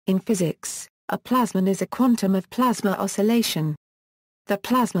In physics, a plasmon is a quantum of plasma oscillation. The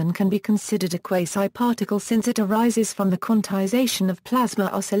plasmon can be considered a quasiparticle since it arises from the quantization of plasma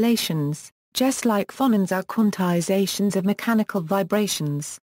oscillations, just like phonons are quantizations of mechanical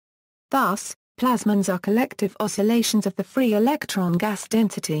vibrations. Thus, plasmons are collective oscillations of the free electron gas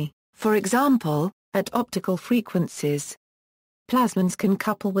density, for example, at optical frequencies. Plasmons can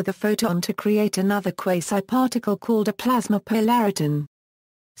couple with a photon to create another quasiparticle called a plasma polariton.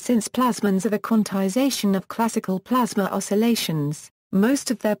 Since plasmons are the quantization of classical plasma oscillations,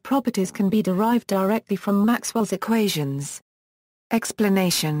 most of their properties can be derived directly from Maxwell's equations.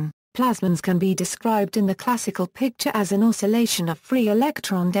 Explanation: plasmons can be described in the classical picture as an oscillation of free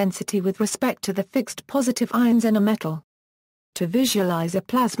electron density with respect to the fixed positive ions in a metal. To visualize a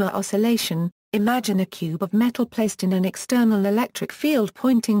plasma oscillation, imagine a cube of metal placed in an external electric field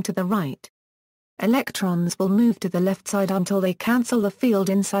pointing to the right. Electrons will move to the left side until they cancel the field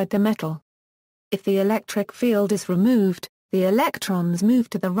inside the metal. If the electric field is removed, the electrons move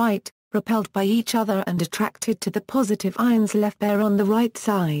to the right, repelled by each other and attracted to the positive ions left there on the right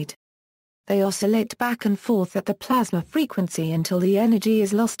side. They oscillate back and forth at the plasma frequency until the energy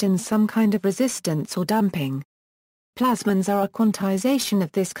is lost in some kind of resistance or damping. Plasmons are a quantization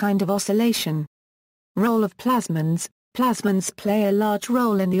of this kind of oscillation. Role of plasmons: plasmons play a large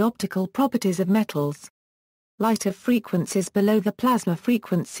role in the optical properties of metals. Light of frequencies below the plasma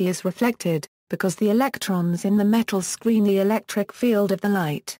frequency is reflected, because the electrons in the metal screen the electric field of the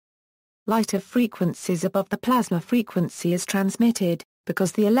light. Light of frequencies above the plasma frequency is transmitted,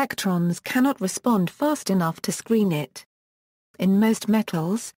 because the electrons cannot respond fast enough to screen it. In most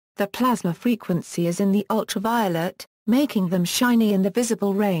metals, the plasma frequency is in the ultraviolet, making them shiny in the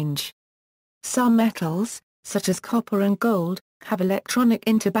visible range. Some metals, such as copper and gold, have electronic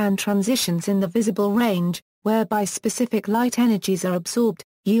interband transitions in the visible range, whereby specific light energies are absorbed,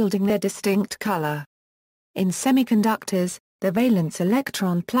 yielding their distinct color. In semiconductors, the valence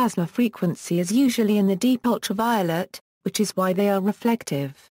electron plasma frequency is usually in the deep ultraviolet, which is why they are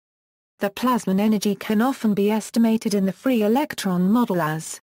reflective. The plasmon energy can often be estimated in the free electron model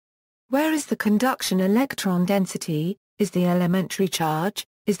as: where is the conduction electron density, is the elementary charge,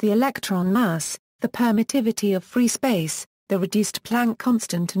 is the electron mass, the permittivity of free space, the reduced Planck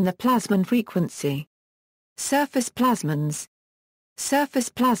constant and the plasmon frequency. Surface plasmons. Surface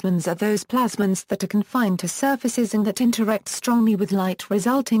plasmons are those plasmons that are confined to surfaces and that interact strongly with light,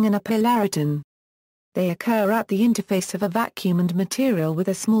 resulting in a polariton. They occur at the interface of a vacuum and material with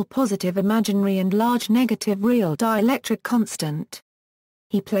a small positive imaginary and large negative real dielectric constant.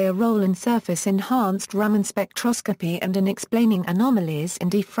 He play a role in surface-enhanced Raman spectroscopy and in explaining anomalies in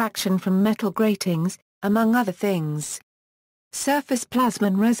diffraction from metal gratings, among other things. Surface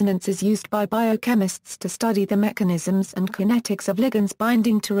plasmon resonance is used by biochemists to study the mechanisms and kinetics of ligands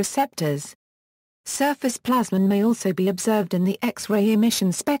binding to receptors. Surface plasmon may also be observed in the X-ray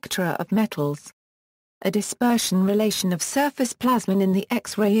emission spectra of metals. A dispersion relation of surface plasmon in the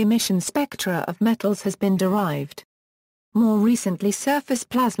X-ray emission spectra of metals has been derived. More recently, surface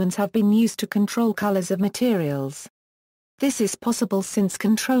plasmons have been used to control colors of materials. This is possible since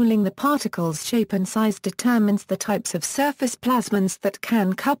controlling the particle's shape and size determines the types of surface plasmons that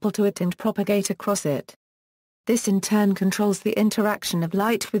can couple to it and propagate across it. This in turn controls the interaction of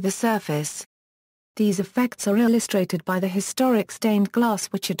light with the surface. These effects are illustrated by the historic stained glass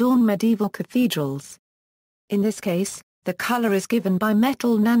which adorn medieval cathedrals. In this case, the color is given by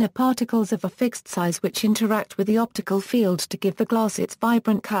metal nanoparticles of a fixed size which interact with the optical field to give the glass its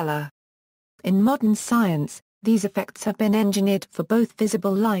vibrant color. In modern science, these effects have been engineered for both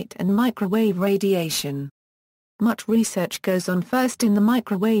visible light and microwave radiation. Much research goes on first in the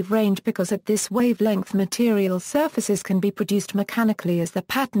microwave range because at this wavelength material surfaces can be produced mechanically as the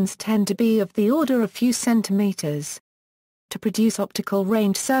patterns tend to be of the order of few centimeters. To produce optical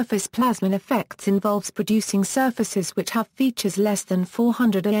range surface plasmon effects involves producing surfaces which have features less than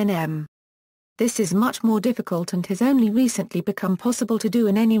 400 nm. This is much more difficult and has only recently become possible to do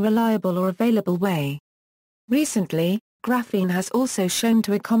in any reliable or available way. Recently, graphene has also shown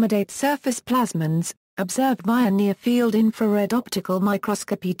to accommodate surface plasmons, observed via near-field infrared optical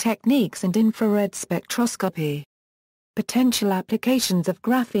microscopy techniques and infrared spectroscopy. Potential applications of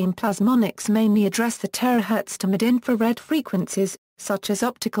graphene plasmonics mainly address the terahertz to mid-infrared frequencies, such as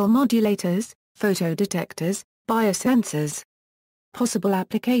optical modulators, photodetectors, biosensors. Possible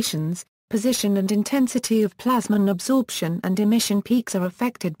applications: position and intensity of plasmon absorption and emission peaks are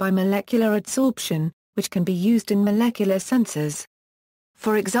affected by molecular adsorption, which can be used in molecular sensors.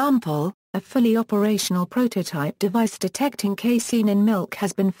 For example, a fully operational prototype device detecting casein in milk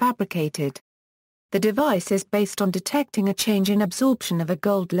has been fabricated. The device is based on detecting a change in absorption of a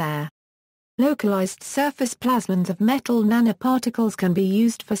gold layer. Localized surface plasmons of metal nanoparticles can be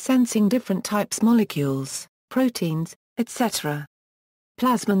used for sensing different types molecules, proteins, etc.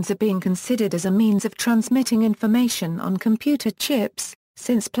 Plasmons are being considered as a means of transmitting information on computer chips,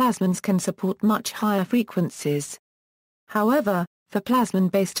 since plasmons can support much higher frequencies. However, for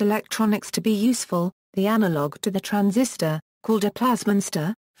plasmon-based electronics to be useful, the analog to the transistor, called a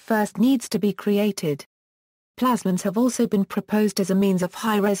plasmonster, first needs to be created. Plasmons have also been proposed as a means of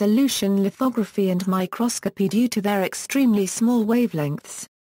high-resolution lithography and microscopy due to their extremely small wavelengths.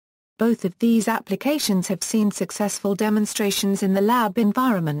 Both of these applications have seen successful demonstrations in the lab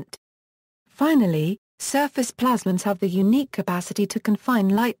environment. Finally, surface plasmons have the unique capacity to confine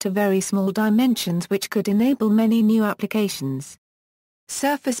light to very small dimensions, which could enable many new applications.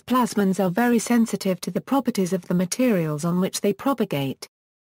 Surface plasmons are very sensitive to the properties of the materials on which they propagate.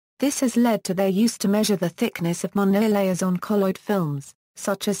 This has led to their use to measure the thickness of monolayers on colloid films,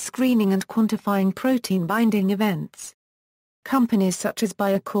 such as screening and quantifying protein binding events. Companies such as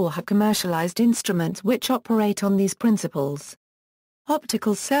Biocore have commercialized instruments which operate on these principles.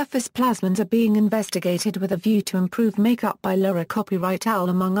 Optical surface plasmons are being investigated with a view to improve makeup by lower copyright owl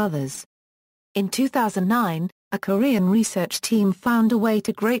among others. In 2009, a Korean research team found a way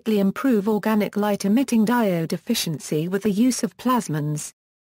to greatly improve organic light-emitting diode efficiency with the use of plasmons.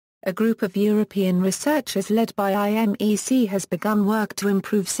 A group of European researchers led by IMEC has begun work to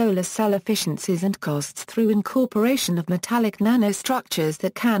improve solar cell efficiencies and costs through incorporation of metallic nanostructures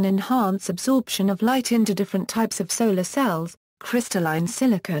that can enhance absorption of light into different types of solar cells, crystalline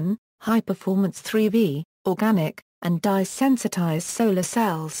silicon, high-performance 3V, organic, and dye-sensitized solar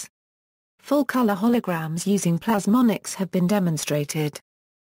cells. Full-color holograms using plasmonics have been demonstrated.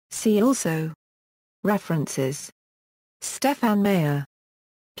 See also. References. Stefan Mayer.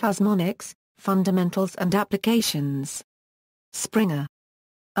 Plasmonics, Fundamentals and Applications. Springer.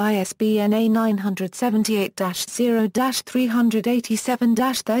 ISBN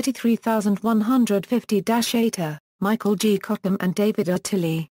A978-0-387-33150-8, Michael G. Cottam and David R.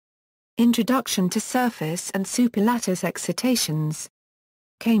 Tilley. Introduction to Surface and Superlattice Excitations.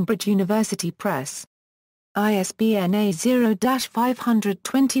 Cambridge University Press. ISBN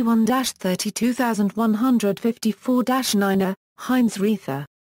A0-521-32154-9, Heinz Reither.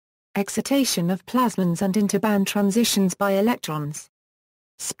 Excitation of plasmons and interband transitions by electrons.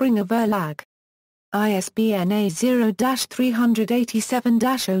 Springer Verlag. ISBN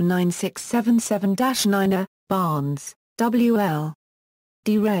A0-387-09677-9, Barnes, W. L.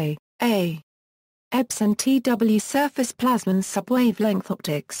 D. Ray, A. Epson T.W. Surface Plasmons Subwavelength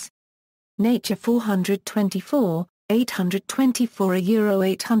Optics. Nature 424, 824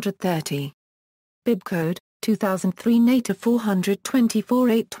 €830. Bibcode, 2003 Nature 424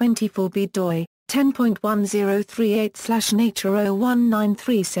 824b doi, 10.1038/Nature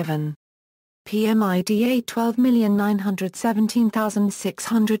 01937. PMIDA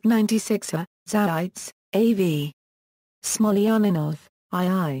 12917696 Zaitz, A.V. Smolyanov,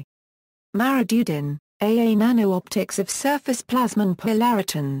 I.I. Maradudin, A.A. Nano-optics of surface plasmon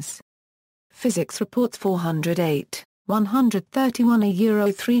polaritons. Physics Reports 408, 131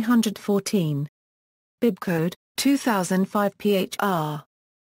 €314. Bibcode, 2005 PHR.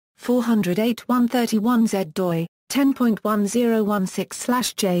 408 131Z doi,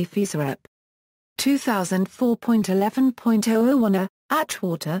 10.1016/J Fieserep. 2004.11.001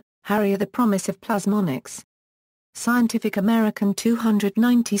 Atwater, Harry. The Promise of Plasmonics. Scientific American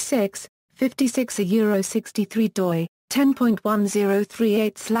 296, 56 €63 doi,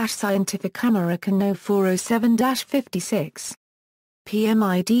 10.1038/Scientific American 0407-56.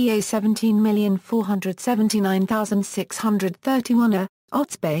 PMIDA 17479631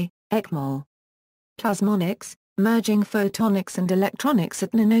 Otzbay, Ekmol. Plasmonics, Merging Photonics and Electronics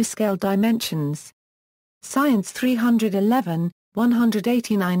at Nanoscale Dimensions. Science 311,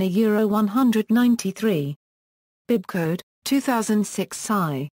 189 €193. Bibcode, 2006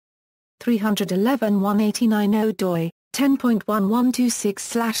 Sci. 311 189 doi,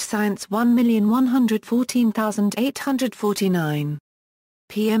 10.1126/Science 1114849.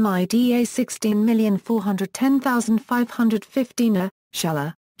 PMIDA 16410515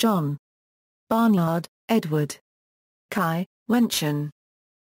 Scheller, John. Barnard, Edward. Kai, Wenchen.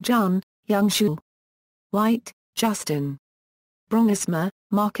 Jun, Youngshu. White, Justin. Brongisma,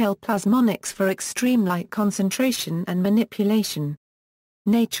 Mark L. Plasmonics for Extreme Light Concentration and Manipulation.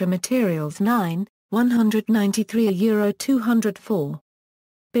 Nature Materials 9, 193 €204.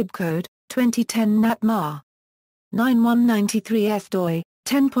 Bibcode, 2010 Nat-Ma. 9193 S doi,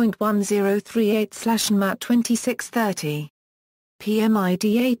 10.1038/Nmat 2630.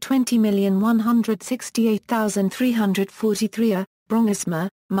 PMIDA 20168343. Brongismer,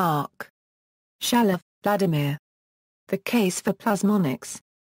 Mark. Shalov, Vladimir. The Case for Plasmonics.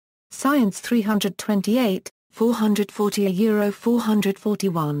 Science 328, 440 Euro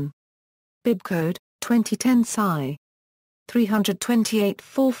 441. Bibcode, 2010 Sci. 328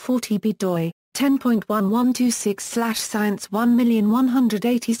 440 B doi, 10.1126/science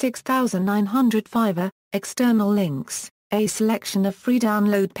 1186905. External links, a selection of free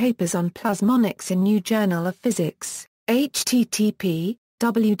download papers on plasmonics in New Journal of Physics, http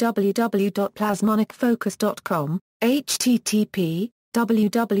www.plasmonicfocus.com, http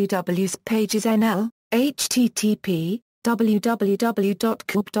www.pagesnl, http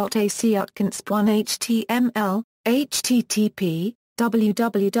www.cube.ac.const1html, http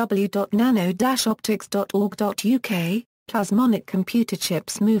www.nano-optics.org.uk. Plasmonic computer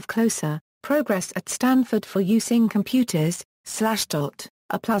chips move closer. Progress at Stanford for using computers, /.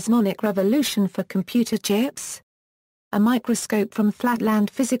 A plasmonic revolution for computer chips? A microscope from Flatland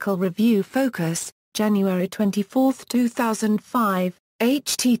Physical Review Focus, January 24, 2005,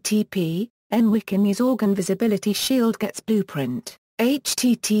 http, NWikiNews Organ Visibility Shield gets blueprint,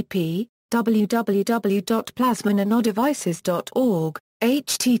 http, www.plasmonanodevices.org,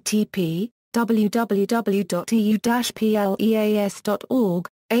 http, www.eu-pleas.org,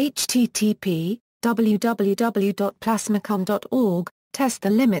 http, www.plasmacon.org, test the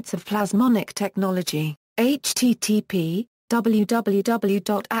limits of plasmonic technology, http,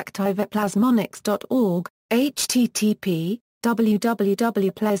 www.activatplasmonics.org, http,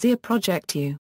 www.plesioprojectu.